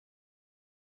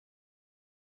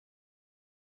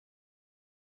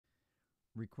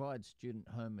Required student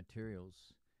home materials.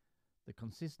 The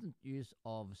consistent use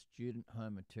of student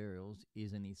home materials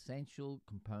is an essential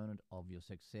component of your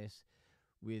success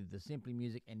with the Simply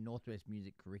Music and Northwest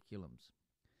Music curriculums.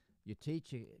 Your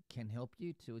teacher can help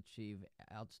you to achieve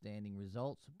outstanding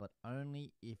results, but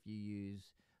only if you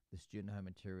use the student home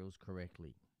materials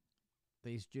correctly.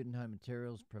 These student home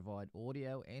materials provide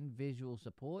audio and visual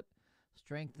support,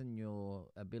 strengthen your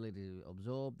ability to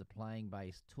absorb the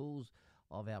playing-based tools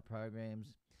of our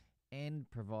programs, and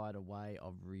provide a way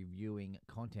of reviewing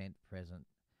content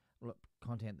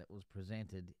that was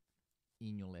presented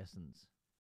in your lessons.